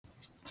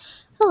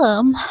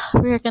Hello,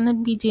 we're going to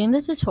be doing the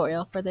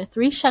tutorial for the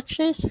three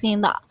structures seen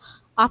in the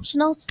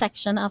optional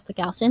section of the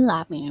Gaussian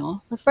lab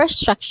manual. The first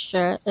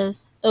structure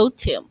is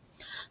O2.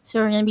 So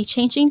we're going to be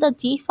changing the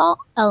default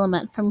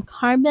element from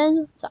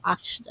carbon to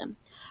oxygen.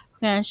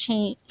 We're going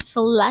to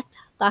select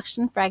the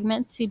oxygen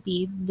fragment to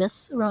be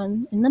this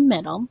one in the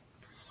middle.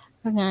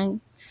 We're going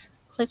to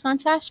click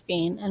onto our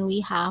screen and we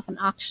have an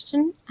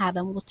oxygen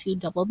atom with two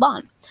double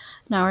bonds.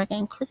 Now we're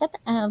going to click at the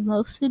end of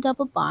those two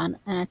double bonds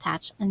and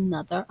attach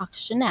another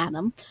oxygen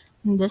atom,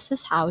 and this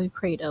is how we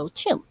create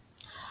O2.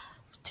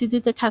 To do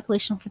the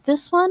calculation for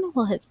this one,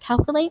 we'll hit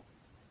calculate,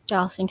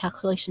 Gaussian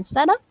calculation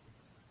setup.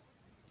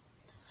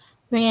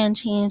 We're going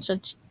to change the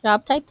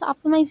job type to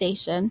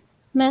optimization,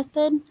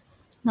 method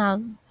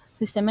now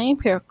to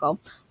semi-empirical,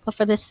 but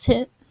for this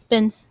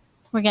spins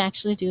we're going to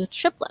actually do a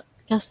triplet,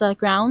 because the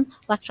ground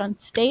electron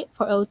state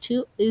for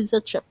O2 is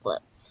a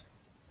triplet.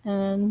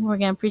 And we're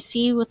going to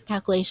proceed with the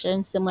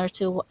calculation similar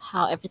to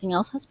how everything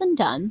else has been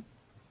done.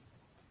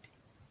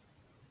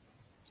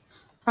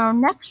 Our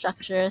next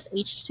structure is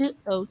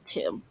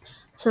H2O2.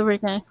 So we're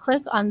going to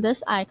click on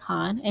this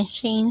icon and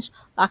change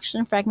the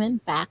oxygen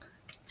fragment back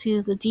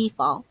to the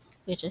default,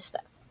 which is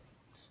this.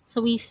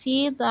 So we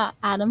see the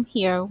atom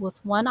here with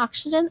one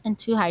oxygen and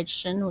two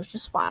hydrogen, which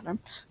is water.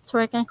 So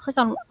we're going to click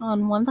on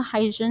one of the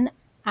hydrogen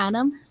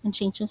atom and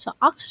change it to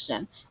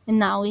oxygen. And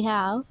now we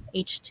have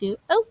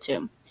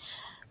H2O2.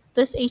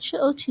 This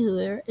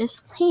H2O2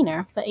 is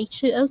planar, but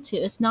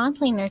H2O2 is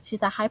non-planar to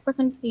the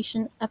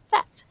hyperconjugation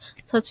effect.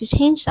 So to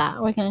change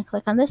that, we're going to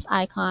click on this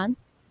icon,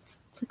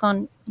 click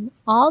on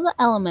all the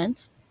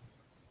elements,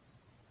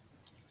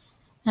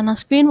 and a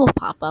screen will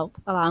pop up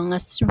allowing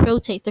us to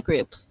rotate the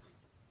groups.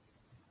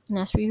 And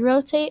as we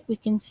rotate, we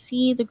can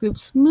see the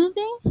groups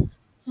moving,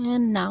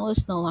 and now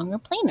it's no longer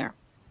planar.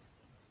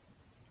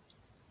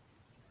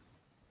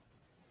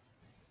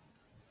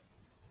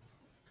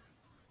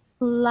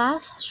 The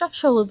last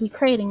structure we'll be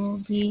creating will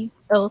be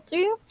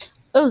O3,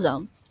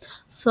 ozone.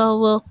 So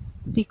we'll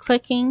be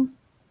clicking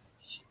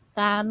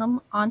the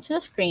atom onto the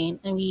screen,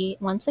 and we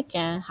once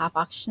again have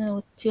oxygen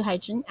with two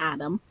hydrogen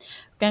atom.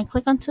 We're going to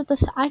click onto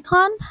this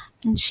icon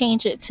and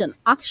change it to an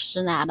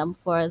oxygen atom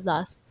for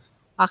the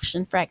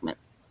oxygen fragment.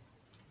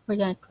 We're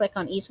going to click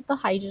on each of the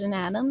hydrogen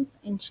atoms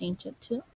and change it to